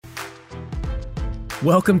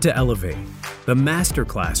Welcome to Elevate, the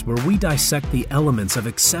masterclass where we dissect the elements of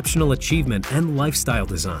exceptional achievement and lifestyle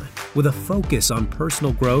design with a focus on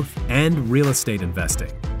personal growth and real estate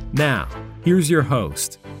investing. Now, here's your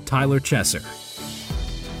host, Tyler Chesser.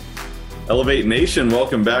 Elevate Nation,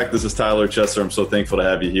 welcome back. This is Tyler Chesser. I'm so thankful to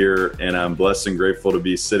have you here, and I'm blessed and grateful to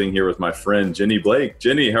be sitting here with my friend, Jenny Blake.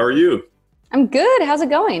 Jenny, how are you? I'm good. How's it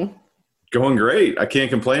going? Going great. I can't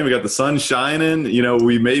complain. We got the sun shining. You know,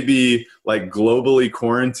 we may be like globally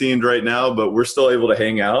quarantined right now, but we're still able to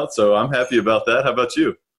hang out. So I'm happy about that. How about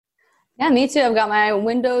you? Yeah, me too. I've got my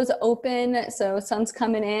windows open. So sun's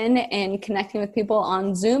coming in and connecting with people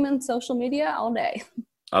on Zoom and social media all day.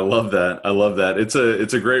 I love that. I love that. It's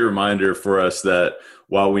a great reminder for us that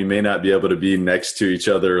while we may not be able to be next to each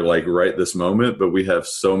other like right this moment, but we have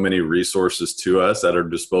so many resources to us at our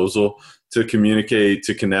disposal to communicate,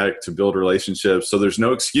 to connect, to build relationships. So there's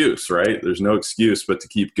no excuse, right? There's no excuse but to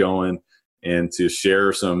keep going and to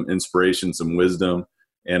share some inspiration, some wisdom.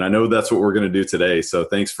 And I know that's what we're going to do today. So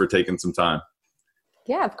thanks for taking some time.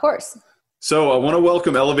 Yeah, of course. So I want to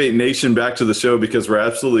welcome Elevate Nation back to the show because we're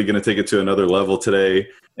absolutely going to take it to another level today.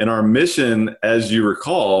 And our mission, as you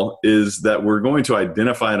recall, is that we're going to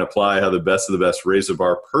identify and apply how the best of the best raise the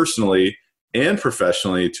bar personally and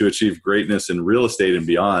professionally to achieve greatness in real estate and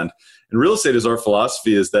beyond. And real estate is our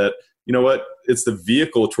philosophy is that, you know what, it's the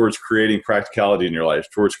vehicle towards creating practicality in your life,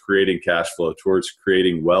 towards creating cash flow, towards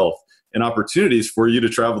creating wealth and opportunities for you to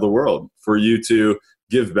travel the world, for you to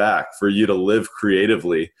give back, for you to live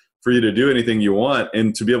creatively, for you to do anything you want.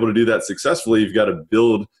 And to be able to do that successfully, you've got to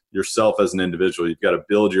build yourself as an individual. You've got to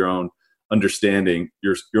build your own understanding,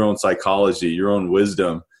 your own psychology, your own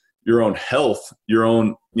wisdom, your own health, your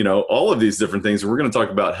own, all of these different things. And we're going to talk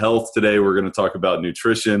about health today. We're going to talk about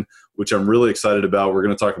nutrition, which I'm really excited about. We're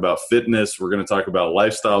going to talk about fitness. We're going to talk about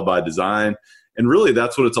lifestyle by design. And really,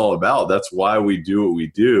 that's what it's all about. That's why we do what we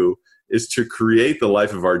do, is to create the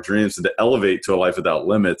life of our dreams and to elevate to a life without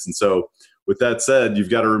limits. And so with that said, you've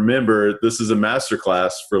got to remember this is a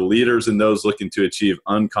masterclass for leaders and those looking to achieve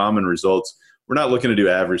uncommon results. We're not looking to do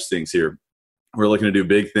average things here. We're looking to do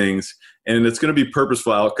big things, and it's going to be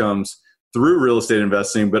purposeful outcomes through real estate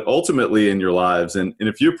investing, but ultimately in your lives. And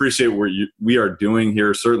if you appreciate what we are doing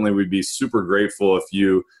here, certainly we'd be super grateful if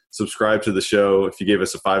you subscribe to the show, if you gave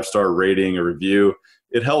us a 5-star rating, a review.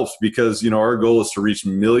 It helps because, our goal is to reach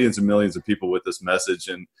millions and millions of people with this message.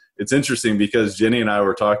 And it's interesting because Jenny and I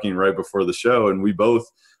were talking right before the show, and we've both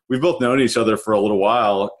known each other for a little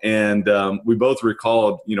while. And we both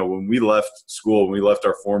recalled, when we left school, when we left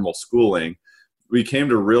our formal schooling, we came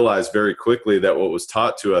to realize very quickly that what was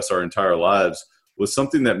taught to us our entire lives was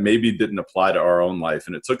something that maybe didn't apply to our own life.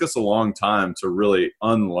 And it took us a long time to really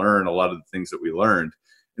unlearn a lot of the things that we learned.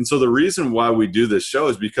 And so the reason why we do this show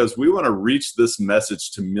is because we want to reach this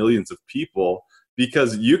message to millions of people,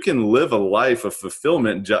 because you can live a life of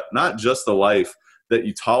fulfillment, not just the life that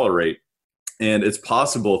you tolerate. And it's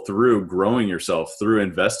possible through growing yourself, through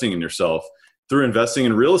investing in yourself, through investing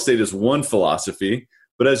in real estate is one philosophy.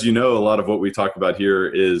 But as you know, a lot of what we talk about here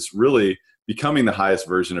is really becoming the highest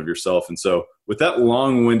version of yourself. And so with that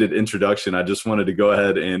long-winded introduction, I just wanted to go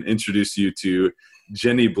ahead and introduce you to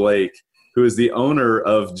Jenny Blake, who is the owner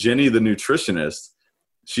of Jenny the Nutritionist.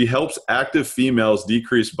 She helps active females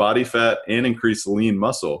decrease body fat and increase lean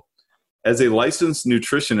muscle. As a licensed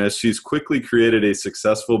nutritionist, she's quickly created a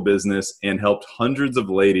successful business and helped hundreds of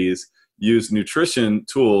ladies use nutrition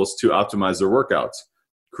tools to optimize their workouts.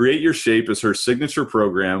 Create Your Shape is her signature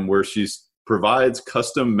program where she provides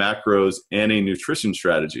custom macros and a nutrition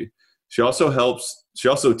strategy. She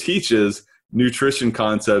also teaches nutrition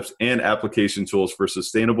concepts and application tools for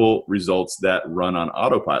sustainable results that run on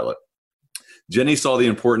autopilot. Jenny saw the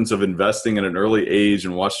importance of investing at an early age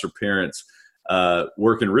and watched her parents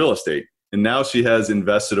work in real estate. And now she has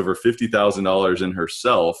invested over $50,000 in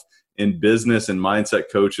herself in business and mindset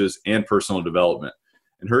coaches and personal development.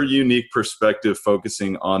 And her unique perspective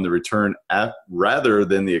focusing on the return rather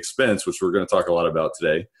than the expense, which we're going to talk a lot about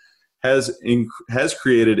today, has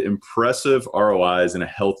created impressive ROIs in a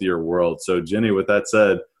healthier world. So Jenny, with that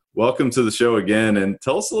said, welcome to the show again. And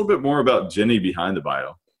tell us a little bit more about Jenny behind the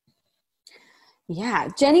bio. Yeah,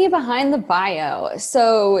 Jenny behind the bio.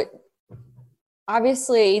 So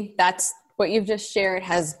obviously that's what you've just shared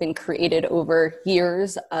has been created over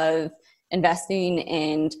years of investing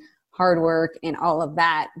and hard work and all of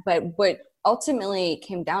that. But what ultimately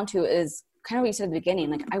came down to is kind of what you said at the beginning.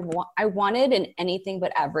 Like I wanted an anything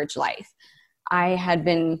but average life. I had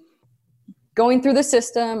been going through the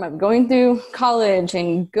system, I'm going through college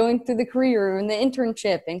and going through the career and the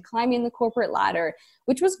internship and climbing the corporate ladder,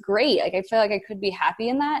 which was great. Like I felt like I could be happy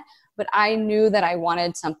in that, but I knew that I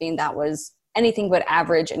wanted something that was anything but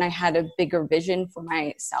average. And I had a bigger vision for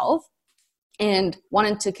myself and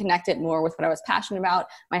wanted to connect it more with what I was passionate about,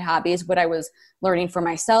 my hobbies, what I was learning for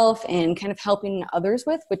myself and kind of helping others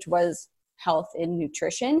with, which was health and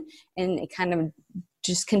nutrition. And it kind of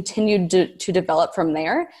just continued to develop from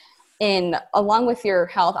there. And along with your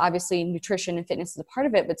health, obviously nutrition and fitness is a part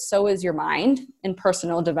of it, but so is your mind and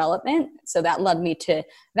personal development. So that led me to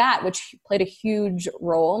that, which played a huge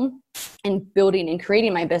role in building and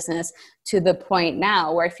creating my business to the point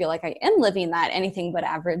now where I feel like I am living that anything but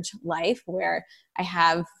average life, where I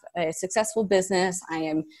have a successful business. I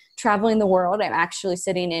am traveling the world. I'm actually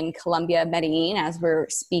sitting in Colombia, Medellin, as we're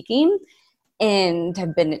speaking. And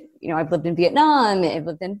have been, I've lived in Vietnam, I've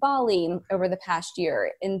lived in Bali over the past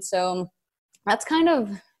year. And so that's kind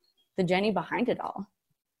of the journey behind it all.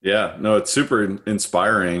 Yeah, no, it's super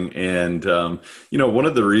inspiring. And, one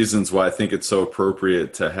of the reasons why I think it's so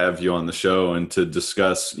appropriate to have you on the show and to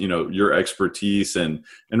discuss, your expertise and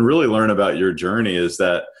really learn about your journey is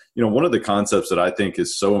that, one of the concepts that I think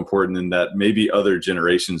is so important and that maybe other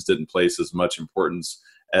generations didn't place as much importance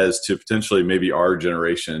as to potentially maybe our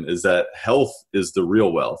generation is that health is the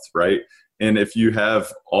real wealth, right? And if you have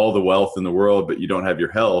all the wealth in the world, but you don't have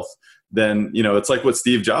your health, then, it's like what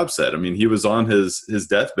Steve Jobs said. I mean, he was on his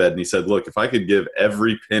deathbed and he said, look, if I could give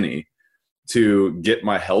every penny to get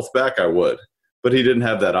my health back, I would. But he didn't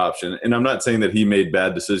have that option. And I'm not saying that he made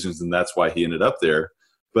bad decisions and that's why he ended up there.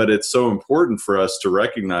 But it's so important for us to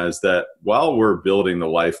recognize that while we're building the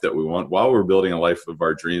life that we want, while we're building a life of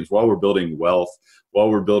our dreams, while we're building wealth, while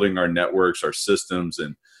we're building our networks, our systems,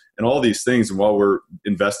 and all these things, and while we're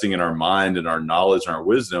investing in our mind and our knowledge and our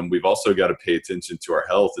wisdom, we've also got to pay attention to our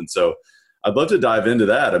health. And so I'd love to dive into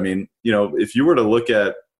that. I mean, if you were to look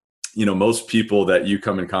at, most people that you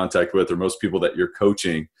come in contact with or most people that you're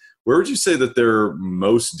coaching, where would you say that they're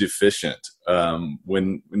most deficient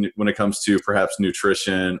when it comes to perhaps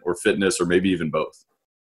nutrition or fitness or maybe even both?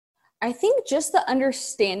 I think just the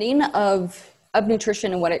understanding of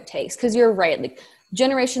nutrition and what it takes. Because you're right, like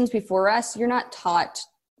generations before us, you're not taught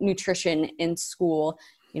nutrition in school.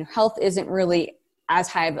 Health isn't really as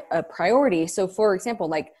high of a priority. So for example,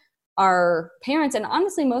 like our parents and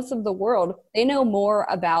honestly most of the world, they know more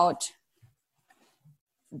about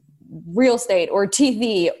real estate or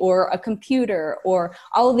TV or a computer or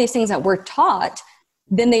all of these things that we're taught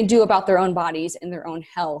than they do about their own bodies and their own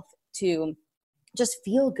health to just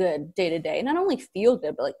feel good day to day. Not only feel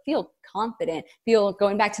good, but like feel confident,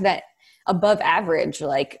 going back to that above average,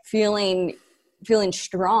 like feeling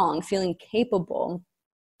strong, feeling capable.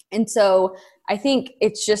 And so I think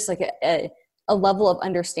it's just like a level of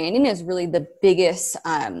understanding is really the biggest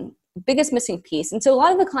missing piece. And so a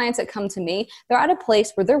lot of the clients that come to me, they're at a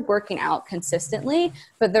place where they're working out consistently,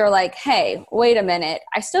 but they're like, hey, wait a minute,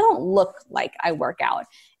 I still don't look like I work out.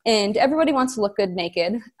 And everybody wants to look good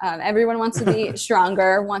naked. Everyone wants to be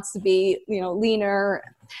stronger, wants to be, leaner,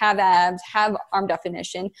 have abs, have arm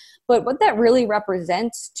definition. But what that really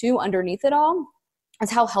represents too underneath it all is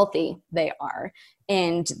how healthy they are.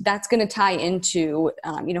 And that's going to tie into,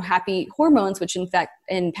 happy hormones, which in fact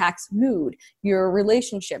impacts mood, your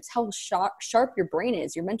relationships, how sharp your brain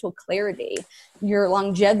is, your mental clarity, your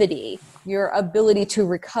longevity, your ability to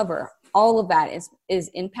recover. All of that is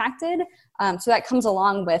impacted. So that comes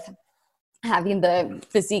along with having the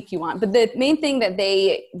physique you want. But the main thing that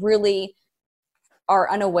they really are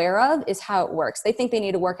unaware of is how it works. They think they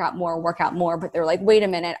need to work out more, but they're like, wait a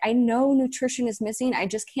minute, I know nutrition is missing. I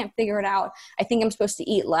just can't figure it out. I think I'm supposed to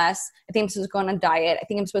eat less. I think I'm supposed to go on a diet. I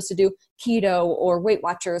think I'm supposed to do keto or Weight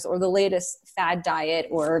Watchers or the latest fad diet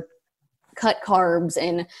or cut carbs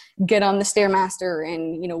and get on the Stairmaster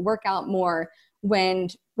and, work out more, when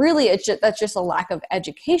really that's just a lack of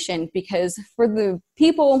education. Because for the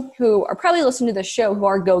people who are probably listening to the show who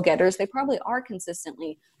are go-getters, they probably are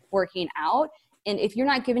consistently working out. And if you're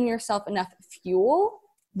not giving yourself enough fuel,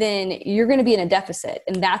 then you're going to be in a deficit.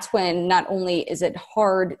 And that's when not only is it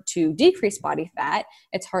hard to decrease body fat,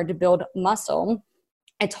 it's hard to build muscle.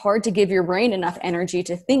 It's hard to give your brain enough energy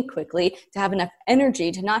to think quickly, to have enough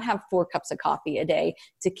energy to not have 4 cups of coffee a day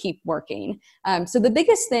to keep working. So the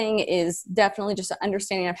biggest thing is definitely just an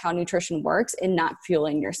understanding of how nutrition works and not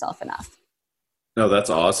fueling yourself enough. No, that's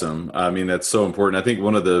awesome. I mean, that's so important. I think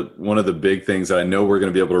one of the big things that I know we're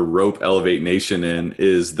going to be able to rope Elevate Nation in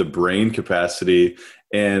is the brain capacity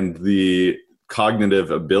and the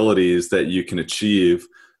cognitive abilities that you can achieve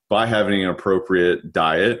by having an appropriate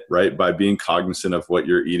diet, right? By being cognizant of what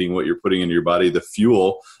you're eating, what you're putting into your body, the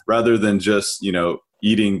fuel, rather than just,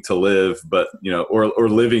 eating to live, but, or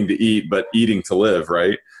living to eat, but eating to live,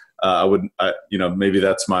 right? Maybe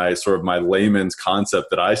that's my sort of my layman's concept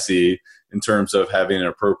that I see in terms of having an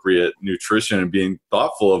appropriate nutrition and being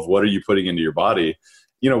thoughtful of what are you putting into your body.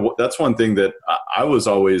 That's one thing that I was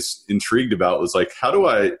always intrigued about, was like, how do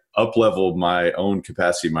I up level my own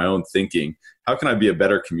capacity, my own thinking? How can I be a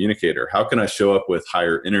better communicator? How can I show up with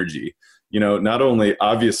higher energy? Not only,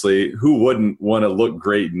 obviously, who wouldn't want to look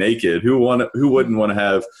great naked? Who wouldn't want to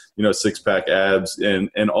have, six-pack abs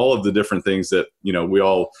and all of the different things that, we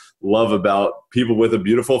all love about people with a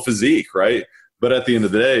beautiful physique, right? But at the end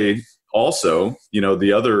of the day, also,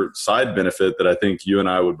 the other side benefit that I think you and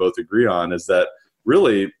I would both agree on is that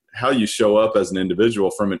really how you show up as an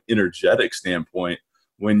individual from an energetic standpoint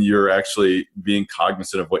when you're actually being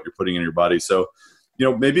cognizant of what you're putting in your body. So,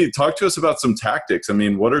 maybe talk to us about some tactics. I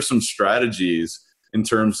mean, what are some strategies in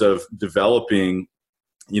terms of developing,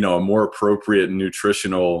 a more appropriate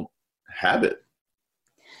nutritional habit?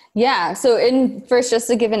 Yeah. So first, just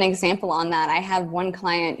to give an example on that, I have one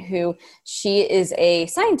client who, she is a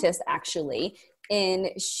scientist actually. And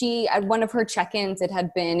she, at one of her check-ins, it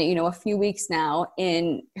had been, a few weeks now,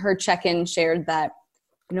 in her check-in shared that,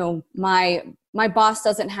 my boss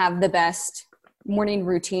doesn't have the best morning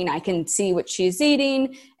routine. I can see what she's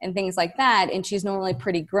eating and things like that. And she's normally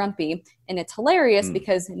pretty grumpy. And it's hilarious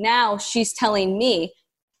because now she's telling me,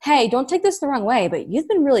 hey, don't take this the wrong way, but you've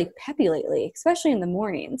been really peppy lately, especially in the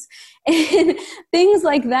mornings. And things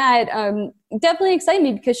like that definitely excite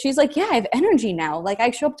me, because she's like, yeah, I have energy now. Like, I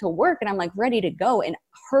show up to work and I'm like ready to go. And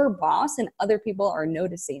her boss and other people are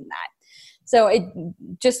noticing that. So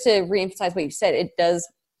just to reemphasize what you said, it does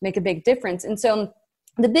make a big difference. And so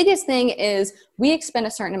the biggest thing is we expend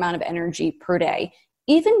a certain amount of energy per day.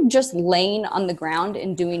 Even just laying on the ground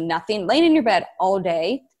and doing nothing, laying in your bed all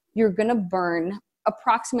day, you're going to burn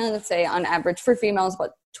approximately, let's say on average for females,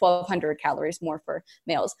 about 1,200 calories more for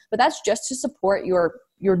males. But that's just to support your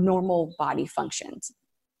normal body functions.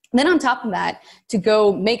 And then on top of that, to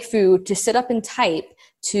go make food, to sit up and type,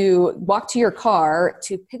 to walk to your car,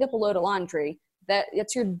 to pick up a load of laundry,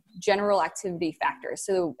 that's your general activity factor.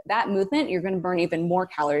 So that movement, you're going to burn even more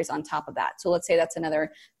calories on top of that. So let's say that's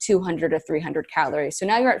another 200 to 300 calories. So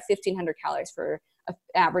now you're at 1,500 calories for an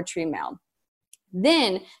average female.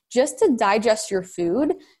 Then just to digest your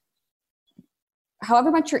food,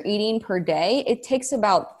 however much you're eating per day, it takes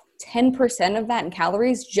about 10% of that in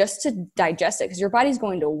calories just to digest it, because your body's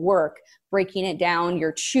going to work breaking it down.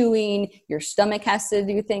 You're chewing, your stomach has to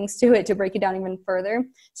do things to it to break it down even further.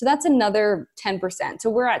 So that's another 10%. So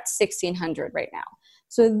we're at 1,600 right now.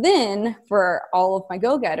 So then for all of my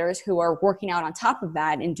go-getters who are working out on top of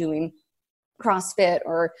that and doing CrossFit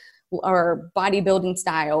or bodybuilding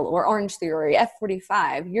style or Orange Theory,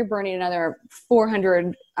 F45, you're burning another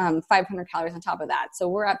 400, 500 calories on top of that. So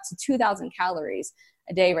we're up to 2,000 calories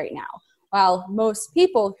a day right now. While most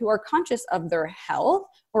people who are conscious of their health,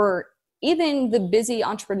 or even the busy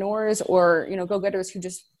entrepreneurs or, go-getters who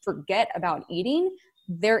just forget about eating,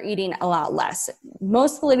 they're eating a lot less.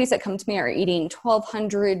 Most of the ladies that come to me are eating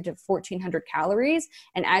 1,200 to 1,400 calories.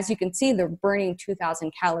 And as you can see, they're burning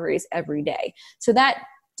 2,000 calories every day. So that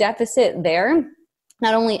deficit there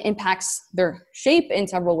not only impacts their shape in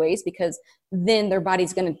several ways, because then their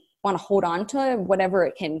body's going to want to hold on to whatever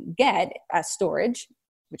it can get as storage,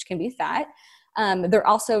 which can be fat. They're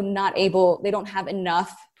also they don't have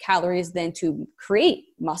enough calories then to create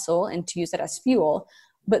muscle and to use it as fuel.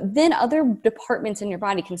 But then other departments in your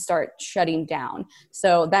body can start shutting down.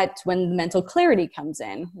 So that's when the mental clarity comes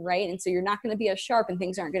in, right? And so you're not going to be as sharp and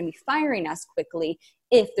things aren't going to be firing as quickly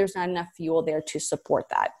if there's not enough fuel there to support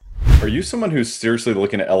that. Are you someone who's seriously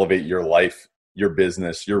looking to elevate your life, your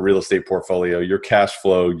business, your real estate portfolio, your cash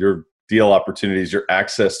flow, your deal opportunities, your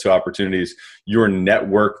access to opportunities, your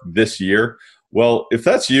network this year? Well, if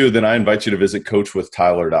that's you, then I invite you to visit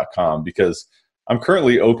coachwithtyler.com, because I'm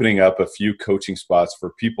currently opening up a few coaching spots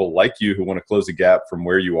for people like you who want to close the gap from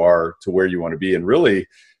where you are to where you want to be, and really,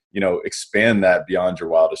 expand that beyond your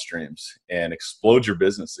wildest dreams and explode your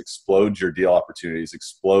business, explode your deal opportunities,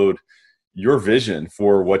 explode your vision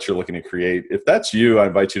for what you're looking to create. If that's you, I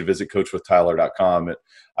invite you to visit coachwithtyler.com.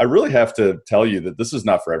 I really have to tell you that this is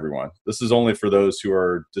not for everyone. This is only for those who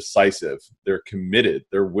are decisive. They're committed.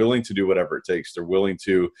 They're willing to do whatever it takes. They're willing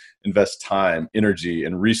to invest time, energy,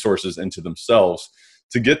 and resources into themselves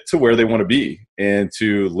to get to where they want to be and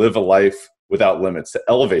to live a life without limits, to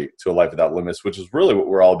elevate to a life without limits, which is really what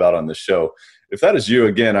we're all about on this show. If that is you,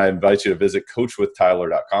 again, I invite you to visit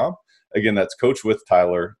coachwithtyler.com. Again, that's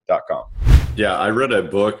coachwithtyler.com. Yeah, I read a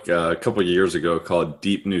book a couple of years ago called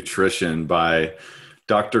Deep Nutrition by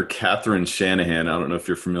Dr. Catherine Shanahan. I don't know if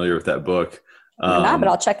you're familiar with that book. But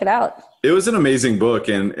I'll check it out. It was an amazing book,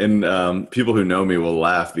 and people who know me will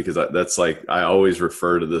laugh because that's like, I always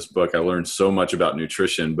refer to this book. I learned so much about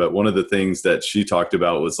nutrition, but one of the things that she talked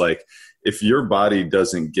about was like, if your body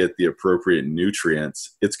doesn't get the appropriate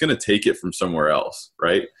nutrients, it's going to take it from somewhere else,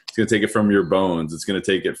 right? It's going to take it from your bones. It's going to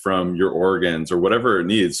take it from your organs or whatever it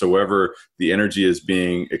needs. So wherever the energy is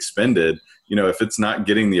being expended, if it's not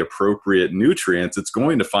getting the appropriate nutrients, it's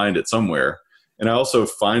going to find it somewhere. And I also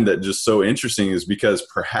find that just so interesting is because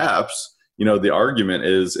perhaps, the argument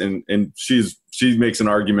is, and she makes an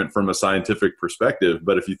argument from a scientific perspective,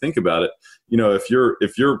 but if you think about it, if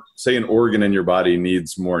you're say an organ in your body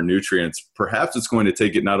needs more nutrients, perhaps it's going to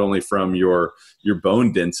take it not only from your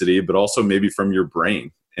bone density, but also maybe from your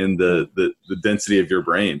brain and the density of your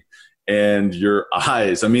brain and your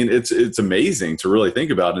eyes. I mean, it's amazing to really think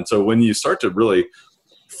about. And so when you start to really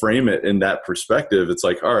frame it in that perspective, it's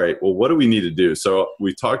like, all right, well, what do we need to do? So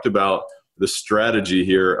we talked about the strategy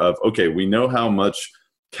here of, okay, we know how much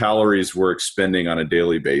calories we're expending on a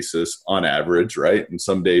daily basis on average, right? And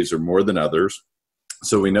some days are more than others.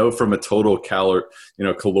 So we know from a total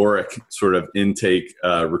caloric sort of intake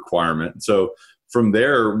requirement. So from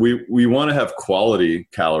there, we want to have quality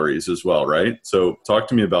calories as well, right? So talk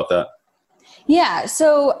to me about that. Yeah.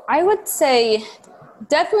 So I would say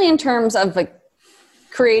definitely in terms of like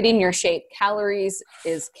creating your shape, calories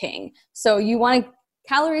is king. So you want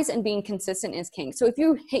calories and being consistent is king. So if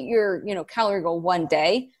you hit your, calorie goal one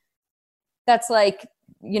day, that's like,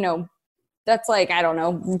 I don't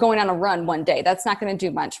know, going on a run one day. That's not going to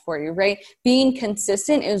do much for you, right? Being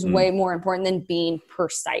consistent is way more important than being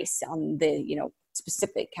precise on the,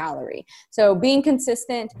 specific calorie. So being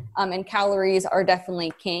consistent and calories are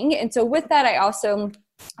definitely king. And so with that, I also,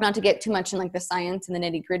 not to get too much in like the science and the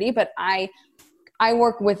nitty gritty, but I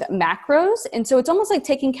work with macros. And so it's almost like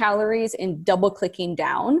taking calories and double clicking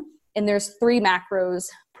down. And there's 3 macros: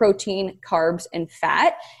 protein, carbs, and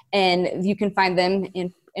fat. And you can find them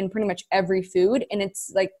in pretty much every food. And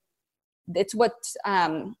it's what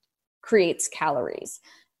creates calories,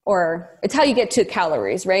 or it's how you get to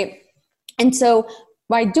calories, right? And so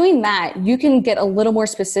by doing that, you can get a little more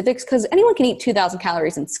specifics, because anyone can eat 2,000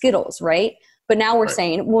 calories in Skittles, right? But now we're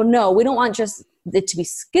saying, well, no, we don't want just it to be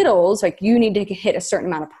Skittles. Like, you need to hit a certain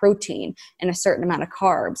amount of protein and a certain amount of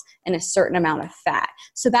carbs and a certain amount of fat.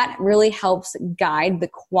 So that really helps guide the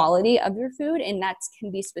quality of your food. And that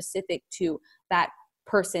can be specific to that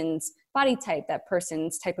person's body type, that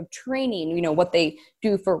person's type of training, what they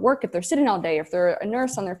do for work, if they're sitting all day, if they're a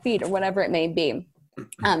nurse on their feet, or whatever it may be.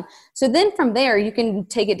 So then from there, you can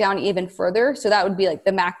take it down even further. So that would be like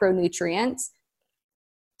the macronutrients.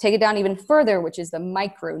 Take it down even further, which is the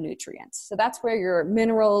micronutrients. So that's where your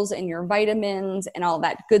minerals and your vitamins and all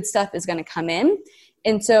that good stuff is going to come in.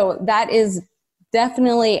 And so that is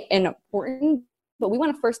definitely important, but we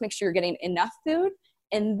want to first make sure you're getting enough food,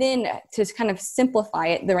 and then to kind of simplify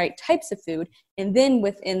it, the right types of food, and then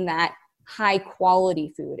within that, high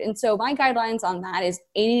quality food. And so my guidelines on that is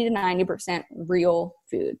 80 to 90% real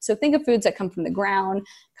food. So think of foods that come from the ground,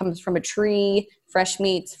 comes from a tree, fresh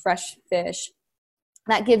meats, fresh fish.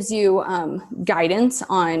 That gives you guidance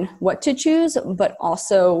on what to choose, but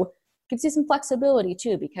also gives you some flexibility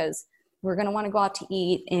too, because we're going to want to go out to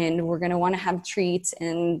eat and we're going to want to have treats.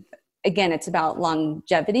 And again, it's about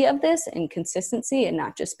longevity of this and consistency, and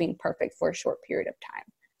not just being perfect for a short period of time.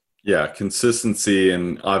 Yeah, consistency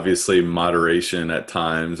and obviously moderation at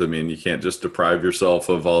times. I mean, you can't just deprive yourself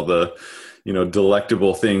of all the,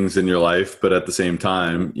 delectable things in your life, but at the same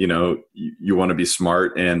time, you want to be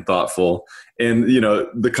smart and thoughtful. And,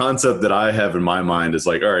 the concept that I have in my mind is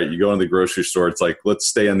like, all right, you go in the grocery store, it's like, let's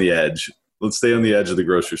stay on the edge. Let's stay on the edge of the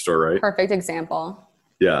grocery store, right? Perfect example.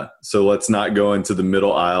 Yeah. So let's not go into the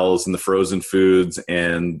middle aisles and the frozen foods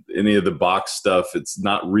and any of the box stuff. It's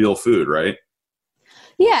not real food, right?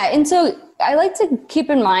 Yeah. And so I like to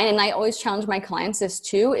keep in mind, and I always challenge my clients this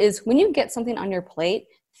too, is when you get something on your plate,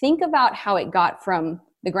 think about how it got from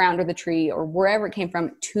the ground or the tree or wherever it came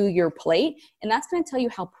from to your plate. And that's going to tell you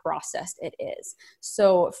how processed it is.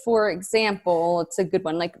 So for example, it's a good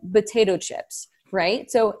one, like potato chips,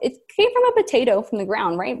 right? So it came from a potato from the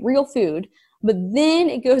ground, right? Real food. But then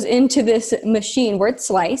it goes into this machine where it's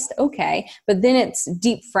sliced, okay, but then it's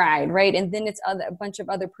deep fried, right? And then it's a bunch of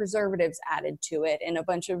other preservatives added to it, and a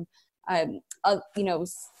bunch of,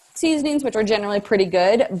 seasonings, which are generally pretty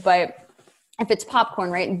good. But if it's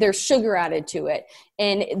popcorn, right, there's sugar added to it.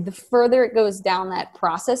 And the further it goes down that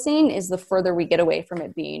processing is the further we get away from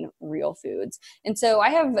it being real foods. And so I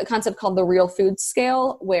have a concept called the real food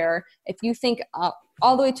scale, where if you think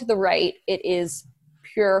all the way to the right, it is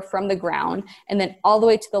pure from the ground, and then all the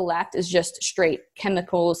way to the left is just straight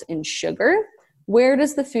chemicals and sugar. where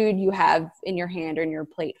does the food you have in your hand or in your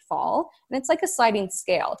plate fall? And it's like a sliding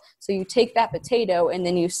scale. So you take that potato and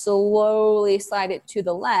then you slowly slide it to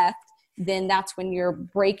the left. Then that's when you're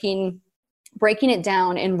breaking it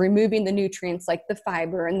down and removing the nutrients like the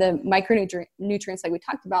fiber and the micronutrients like we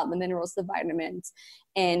talked about, the minerals, the vitamins,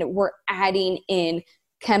 and we're adding in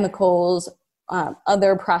chemicals,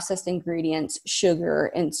 other processed ingredients, sugar,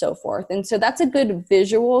 and so forth. And so that's a good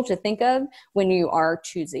visual to think of when you are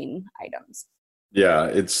choosing items. Yeah,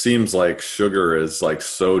 it seems like sugar is like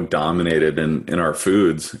so dominated in our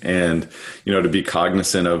foods, and, to be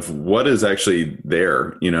cognizant of what is actually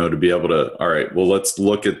there, to be able to, all right, well, let's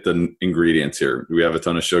look at the ingredients here. Do we have a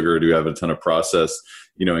ton of sugar? Do we have a ton of processed,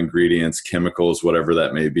 ingredients, chemicals, whatever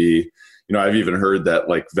that may be? I've even heard that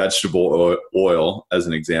like vegetable oil, as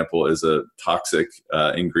an example, is a toxic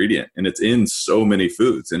ingredient, and it's in so many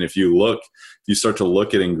foods. And if you start to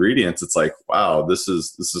look at ingredients, it's like, wow, this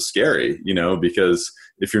is scary, because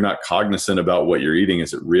if you're not cognizant about what you're eating,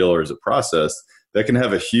 is it real or is it processed? That can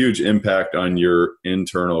have a huge impact on your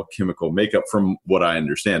internal chemical makeup, from what I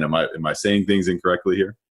understand. Am I saying things incorrectly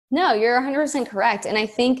here? No, you're 100% correct. And I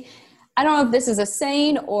don't know if this is a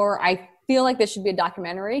saying, or I feel like this should be a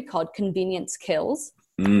documentary called Convenience Kills.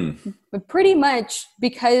 But pretty much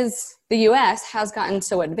because the US has gotten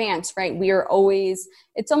so advanced, right?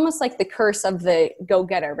 It's almost like the curse of the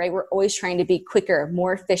go-getter, right? We're always trying to be quicker,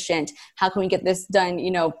 more efficient. How can we get this done,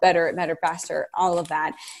 better, faster, all of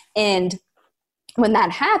that. And when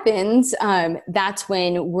that happens, that's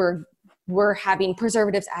when we're having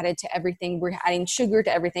preservatives added to everything. We're adding sugar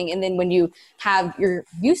to everything. And then when you're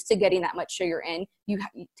used to getting that much sugar in, to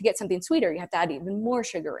get something sweeter, you have to add even more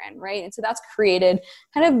sugar in, right? And so that's created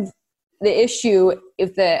kind of the issue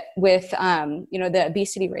with the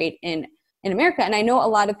obesity rate in America. And I know a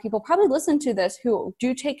lot of people probably listen to this who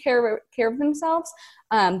do take care of themselves,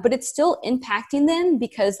 but it's still impacting them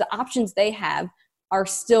because the options they have are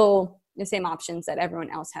still the same options that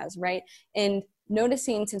everyone else has, right? And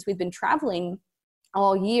noticing, since we've been traveling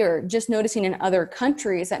all year, just noticing in other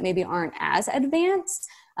countries that maybe aren't as advanced,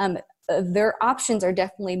 their options are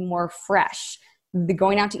definitely more fresh. The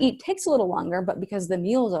going out to eat takes a little longer, but because the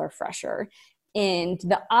meals are fresher and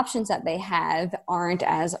the options that they have aren't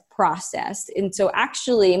as processed. And so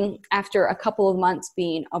actually, after a couple of months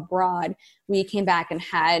being abroad, we came back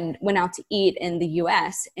and went out to eat in the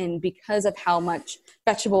US. And because of how much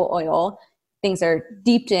vegetable oil things are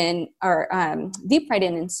deep fried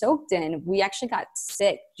in and soaked in, we actually got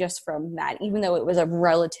sick just from that, even though it was a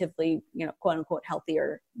relatively, quote unquote,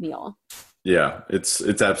 healthier meal. Yeah, it's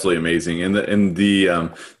absolutely amazing. And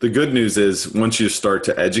the good news is, once you start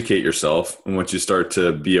to educate yourself and once you start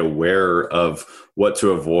to be aware of what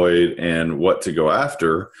to avoid and what to go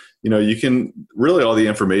after, you can really, all the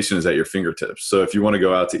information is at your fingertips. So if you want to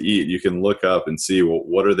go out to eat, you can look up and see, well,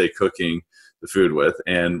 what are they cooking the food with,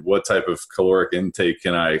 and what type of caloric intake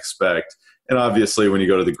can I expect? And obviously, when you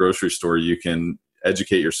go to the grocery store, you can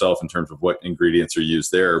educate yourself in terms of what ingredients are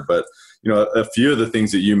used there. But, a few of the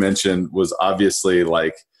things that you mentioned was obviously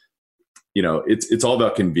like, it's all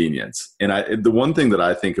about convenience. And the one thing that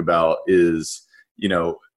I think about is,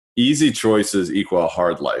 easy choices equal a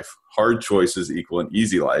hard life. Hard choices equal an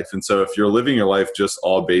easy life. And so if you're living your life just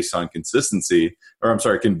all based on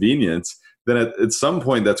convenience, then at some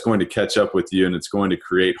point that's going to catch up with you, and it's going to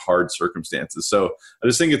create hard circumstances. So I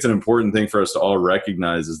just think it's an important thing for us to all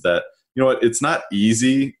recognize, is that, it's not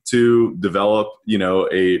easy to develop,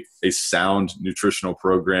 a sound nutritional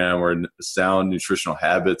program or sound nutritional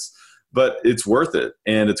habits, but it's worth it.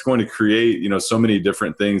 And it's going to create, so many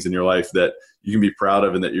different things in your life that you can be proud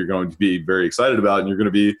of and that you're going to be very excited about. And you're going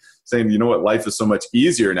to be saying, life is so much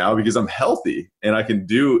easier now because I'm healthy and I can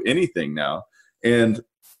do anything now. And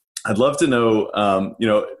I'd love to know,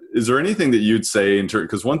 is there anything that you'd say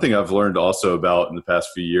because one thing I've learned also about in the past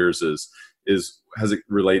few years is as it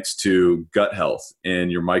relates to gut health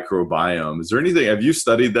and your microbiome. Is there anything, have you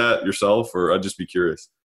studied that yourself, or I'd just be curious?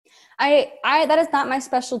 I that is not my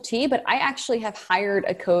specialty, but I actually have hired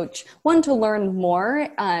a coach, one, to learn more.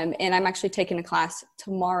 And I'm actually taking a class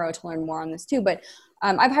tomorrow to learn more on this too. But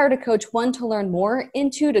I've hired a coach, one, to learn more,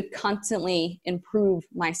 and two, to constantly improve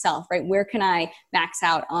myself, right? Where can I max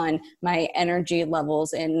out on my energy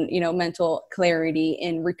levels and, mental clarity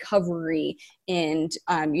and recovery and,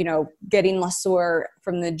 getting less sore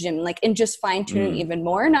from the gym, and just fine tuning even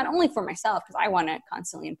more, not only for myself, because I want to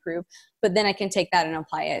constantly improve, but then I can take that and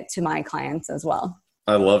apply it to my clients as well.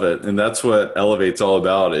 I love it. And that's what Elevate's all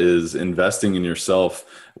about, is investing in yourself,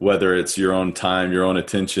 whether it's your own time, your own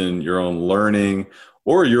attention, your own learning,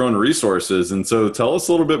 or your own resources. And so tell us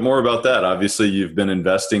a little bit more about that. Obviously, you've been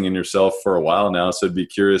investing in yourself for a while now, so I'd be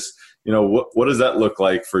curious, What does that look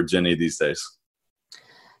like for Jenny these days?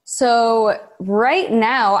 So right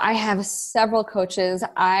now I have several coaches.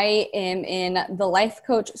 I am in the life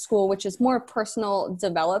coach school, which is more personal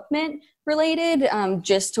development related,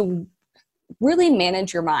 just to really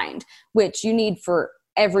manage your mind, which you need for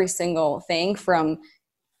every single thing from,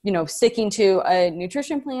 sticking to a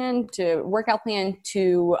nutrition plan to workout plan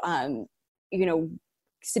to,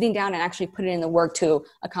 sitting down and actually putting in the work to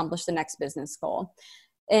accomplish the next business goal.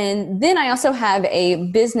 And then I also have a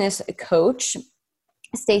business coach,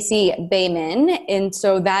 Stacy Bayman. And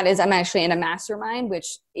so I'm actually in a mastermind,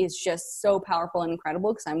 which is just so powerful and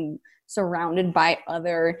incredible because I'm surrounded by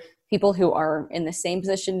other people who are in the same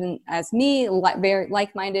position as me, very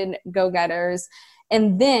like-minded go-getters.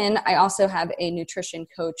 And then I also have a nutrition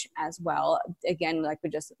coach as well. Again, like we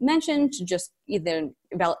just mentioned, to just either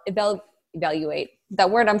evaluate that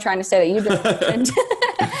word I'm trying to say that you just mentioned.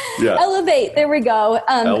 Yeah. Elevate. There we go.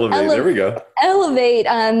 There we go. Elevate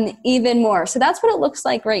even more. So that's what it looks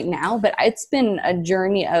like right now. But it's been a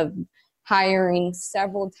journey of hiring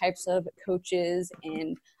several types of coaches.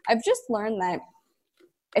 And I've just learned that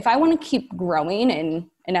if I want to keep growing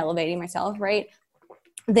and elevating myself, right,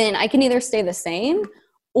 then I can either stay the same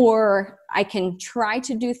or I can try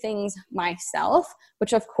to do things myself,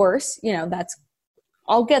 which of course,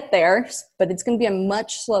 I'll get there, but it's going to be a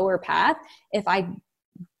much slower path if I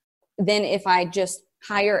just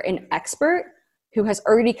hire an expert who has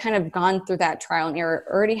already kind of gone through that trial and error,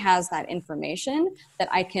 already has that information that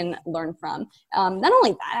I can learn from. Not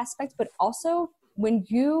only that aspect, but also when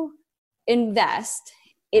you invest,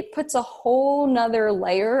 it puts a whole nother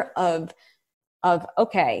layer of,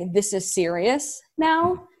 okay, this is serious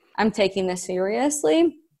now. I'm taking this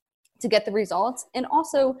seriously to get the results. And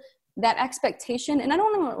also that expectation, and I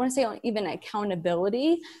don't want to say even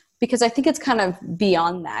accountability, because I think it's kind of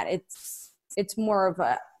beyond that. It's more of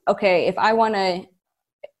a, okay, if I want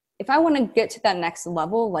to get to that next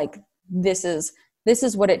level, like this is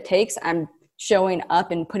what it takes. I'm showing up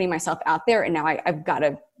and putting myself out there, and now I've got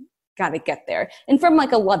to get there. And from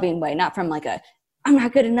like a loving way, not from like a, I'm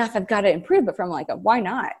not good enough, I've got to improve, but from like a, why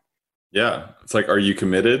not? Yeah. It's like, are you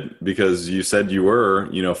committed? Because you said you were,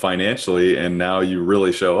 financially, and now you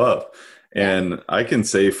really show up. And I can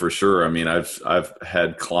say for sure, I mean, I've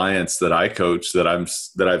had clients that I coach that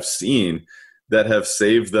I've seen that have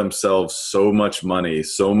saved themselves so much money,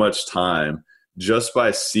 so much time just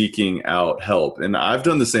by seeking out help. And I've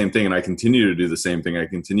done the same thing, and I continue to do the same thing. I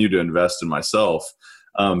continue to invest in myself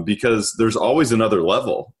because there's always another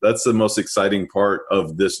level. That's the most exciting part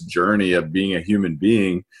of this journey of being a human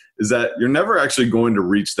being, is that you're never actually going to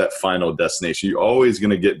reach that final destination. You're always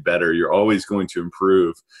going to get better. You're always going to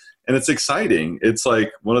improve. And it's exciting. It's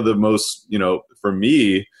like one of the most, for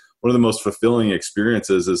me, one of the most fulfilling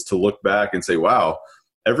experiences is to look back and say, wow,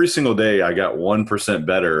 every single day I got 1%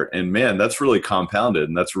 better. And man, that's really compounded,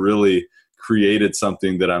 and that's really created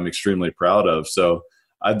something that I'm extremely proud of. So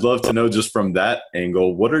I'd love to know, just from that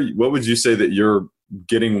angle, what would you say that you're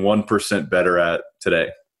getting 1% better at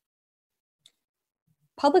today?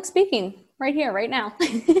 Public speaking, right here, right now.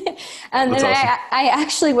 And That's then awesome. I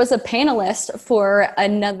actually was a panelist for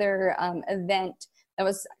another event that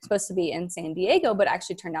was supposed to be in San Diego, but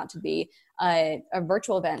actually turned out to be a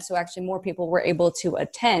virtual event. So actually more people were able to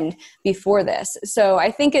attend before this. So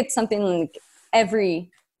I think it's something like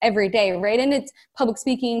every day, right? And it's public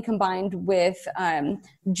speaking combined with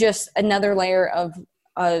just another layer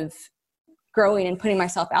of growing and putting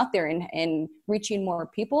myself out there and reaching more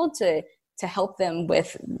people to help them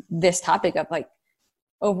with this topic of like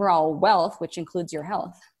overall wealth, which includes your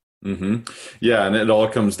health. Mm-hmm. Yeah. And it all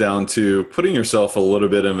comes down to putting yourself a little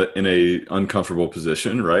bit in a uncomfortable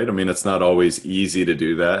position, right? I mean, it's not always easy to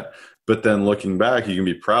do that, but then looking back, you can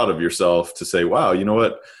be proud of yourself to say, wow, you know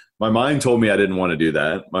what? My mind told me I didn't want to do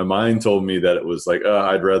that. My mind told me that it was like,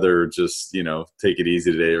 I'd rather just, take it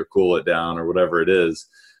easy today or cool it down or whatever it is.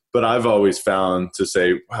 But I've always found to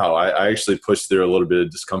say, wow, I actually pushed through a little bit of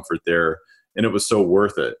discomfort there, and it was so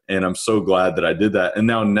worth it. And I'm so glad that I did that. And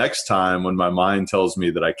now next time when my mind tells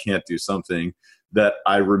me that I can't do something, that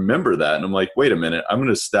I remember that. And I'm like, wait a minute, I'm going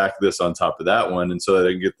to stack this on top of that one. And so that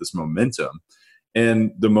I can get this momentum.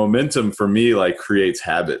 And the momentum for me like creates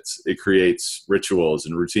habits. It creates rituals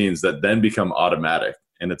and routines that then become automatic.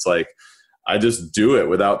 And it's like, I just do it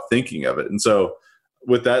without thinking of it. And so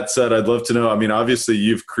with that said, I'd love to know, I mean, obviously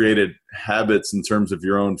you've created habits in terms of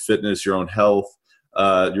your own fitness, your own health,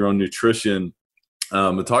 your own nutrition.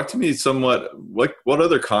 But talk to me somewhat, what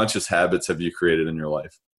other conscious habits have you created in your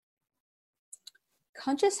life?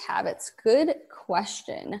 Conscious habits. Good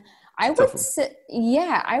question. I would say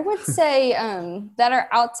that are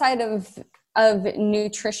outside of of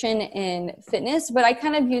nutrition and fitness, but I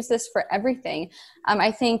kind of use this for everything.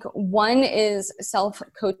 I think one is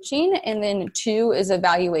self-coaching, and then two is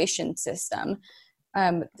evaluation system.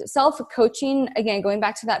 Self-coaching, again, going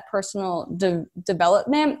back to that personal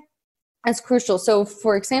development, is crucial. So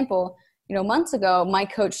for example, months ago, my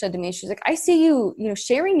coach said to me, she's like, I see you,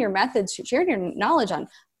 sharing your methods, sharing your knowledge on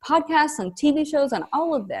podcasts, on TV shows, on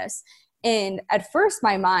all of this. And at first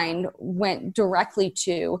my mind went directly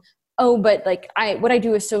to, oh, but like what I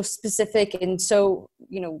do is so specific and so,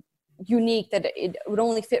 unique that it would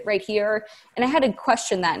only fit right here. And I had to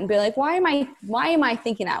question that and be like, why am I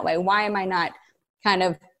thinking that way? Why am I not kind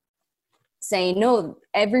of saying, no,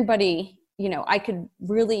 everybody, I could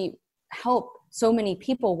really help so many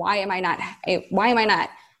people. Why am I not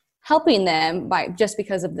helping them just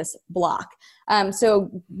because of this block? So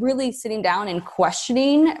really sitting down and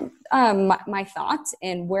questioning my thoughts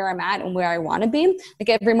and where I'm at and where I want to be. Like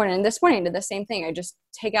every morning, and this morning I did the same thing. I just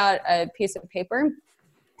take out a piece of paper,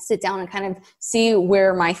 sit down and kind of see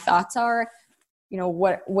where my thoughts are,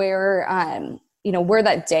 where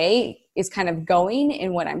that day is kind of going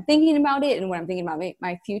and what I'm thinking about it and what I'm thinking about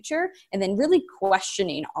my future. And then really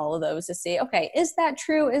questioning all of those to say, okay, is that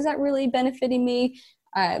true? Is that really benefiting me?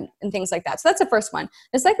 And things like that. So that's the first one.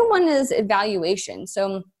 The second one is evaluation.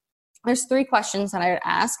 So there's 3 questions that I would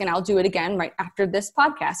ask, and I'll do it again right after this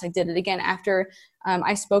podcast. I did it again after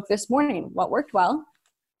I spoke this morning. What worked well?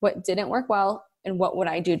 What didn't work well? And what would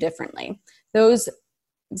I do differently? Those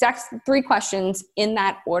exact 3 questions in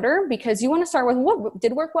that order, because you want to start with what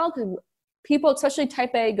did work well, because people, especially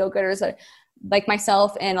type A go-getters like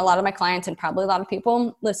myself and a lot of my clients and probably a lot of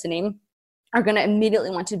people listening, are going to immediately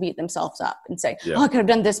want to beat themselves up and say, oh, I could have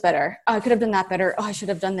done this better. Oh, I could have done that better. Oh, I should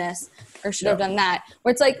have done this or should have done that.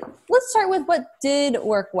 Where it's like, let's start with what did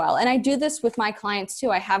work well. And I do this with my clients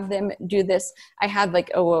too. I have them do this. I have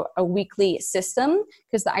like a weekly system,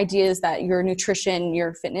 because the idea is that your nutrition,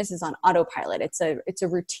 your fitness is on autopilot. It's a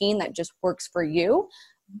routine that just works for you.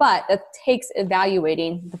 But it takes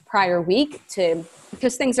evaluating the prior week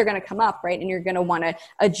because things are going to come up, right? And you're going to want to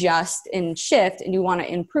adjust and shift, and you want to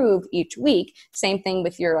improve each week. Same thing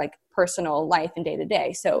with your like personal life and day to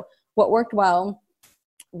day. So what worked well,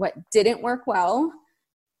 what didn't work well,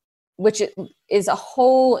 which is a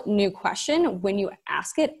whole new question when you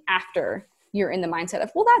ask it after you're in the mindset of,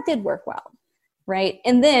 well, that did work well, right?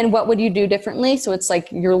 And then what would you do differently? So it's like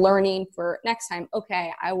you're learning for next time.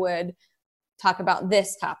 Okay, I would talk about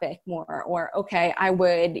this topic more, or okay, I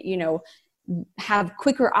would, have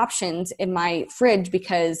quicker options in my fridge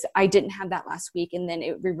because I didn't have that last week. And then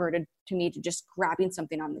it reverted to me to just grabbing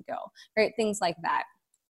something on the go, right? Things like that.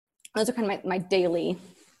 Those are kind of my daily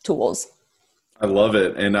tools. I love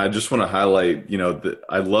it. And I just want to highlight,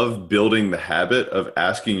 I love building the habit of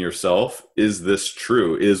asking yourself, is this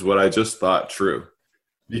true? Is what I just thought true?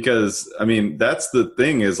 Because, that's the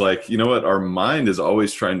thing is like, our mind is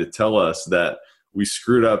always trying to tell us that we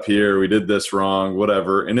screwed up here, we did this wrong,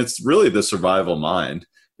 whatever. And it's really the survival mind.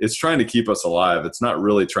 It's trying to keep us alive. It's not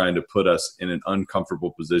really trying to put us in an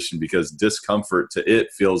uncomfortable position, because discomfort to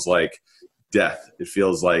it feels like death. It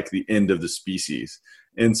feels like the end of the species.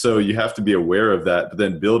 And so you have to be aware of that, but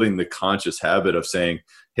then building the conscious habit of saying,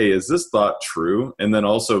 hey, is this thought true? And then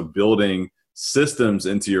also building systems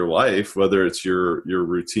into your life, whether it's your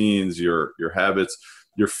routines, your habits,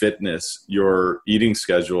 your fitness, your eating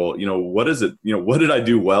schedule. What is it? What did I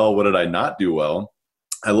do well? What did I not do well?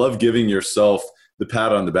 I love giving yourself the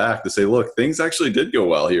pat on the back to say, look, things actually did go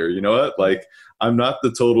well here. You know what? Like, I'm not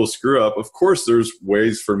the total screw up. Of course, there's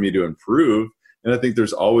ways for me to improve. And I think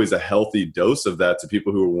there's always a healthy dose of that to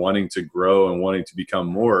people who are wanting to grow and wanting to become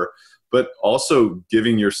more, but also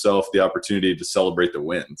giving yourself the opportunity to celebrate the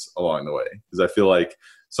wins along the way. Because I feel like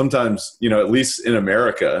sometimes, at least in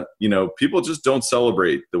America, people just don't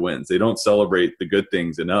celebrate the wins. They don't celebrate the good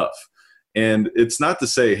things enough. And it's not to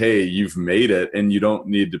say, hey, you've made it and you don't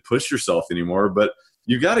need to push yourself anymore, but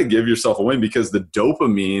you got to give yourself a win, because the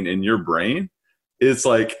dopamine in your brain, it's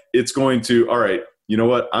like, it's going to, all right, you know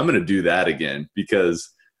what? I'm going to do that again because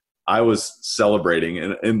I was celebrating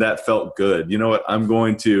and that felt good. You know what? I'm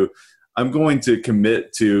going to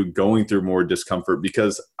commit to going through more discomfort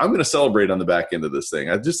because I'm going to celebrate on the back end of this thing.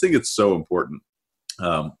 I just think it's so important.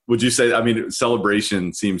 Would you say,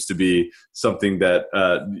 celebration seems to be something that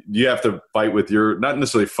you have to fight with not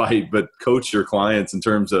necessarily fight, but coach your clients in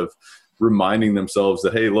terms of reminding themselves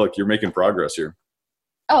that, hey, look, you're making progress here.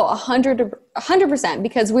 Oh, 100%,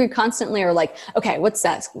 because we constantly are like, okay, what's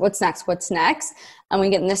next? What's next? And we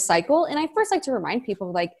get in this cycle. And I first like to remind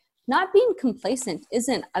people, like, not being complacent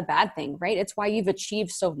isn't a bad thing, right? It's why you've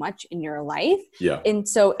achieved so much in your life. Yeah. And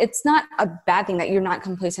so it's not a bad thing that you're not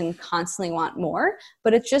complacent and constantly want more,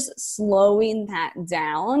 but it's just slowing that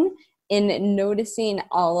down and noticing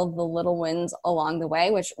all of the little wins along the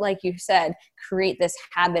way, which, like you said, create this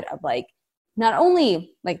habit of like, not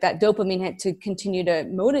only like that dopamine hit to continue to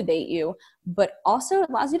motivate you, but also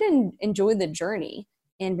allows you to enjoy the journey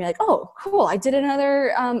and be like, oh, cool, I did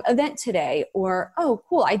another event today. Or, oh,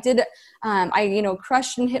 cool, I did,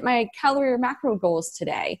 crushed and hit my calorie or macro goals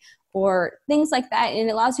today, or things like that. And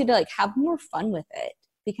it allows you to like have more fun with it.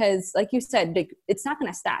 Because like you said, it's not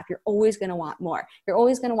going to stop. You're always going to want more. You're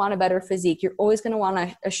always going to want a better physique. You're always going to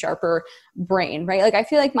want a sharper brain, right? Like I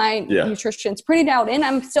feel like my nutrition's pretty dialed in.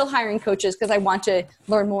 I'm still hiring coaches because I want to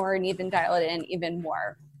learn more and even dial it in even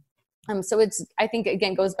more. So I think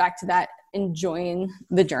again, goes back to that enjoying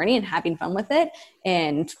the journey and having fun with it.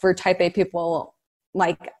 And for type A people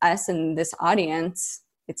like us in this audience,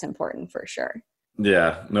 it's important for sure.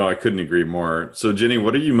 Yeah, no, I couldn't agree more. So Jenny,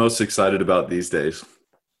 what are you most excited about these days?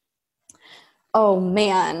 Oh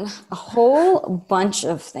man, a whole bunch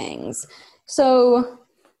of things. So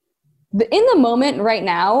in the moment right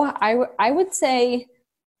now, I would say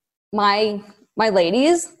my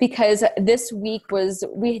ladies, because this week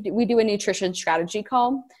we do a nutrition strategy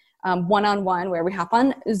call, one-on-one, where we hop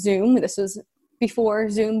on Zoom. This was before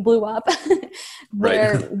Zoom blew up,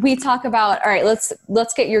 where we talk about, all right,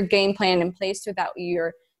 let's get your game plan in place so that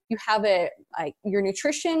you have your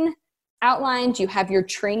nutrition outlined, you have your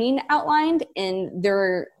training outlined, and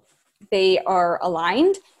they are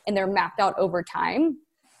aligned and they're mapped out over time.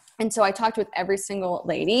 And so I talked with every single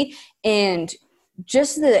lady, and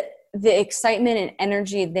just the excitement and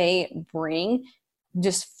energy they bring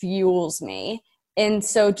just fuels me. And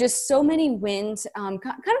so just so many wins, kind of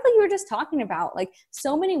like you were just talking about, like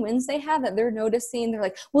so many wins they have that they're noticing. They're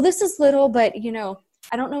like, well, this is little, but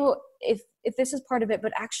I don't know if this is part of it,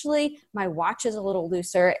 but actually my watch is a little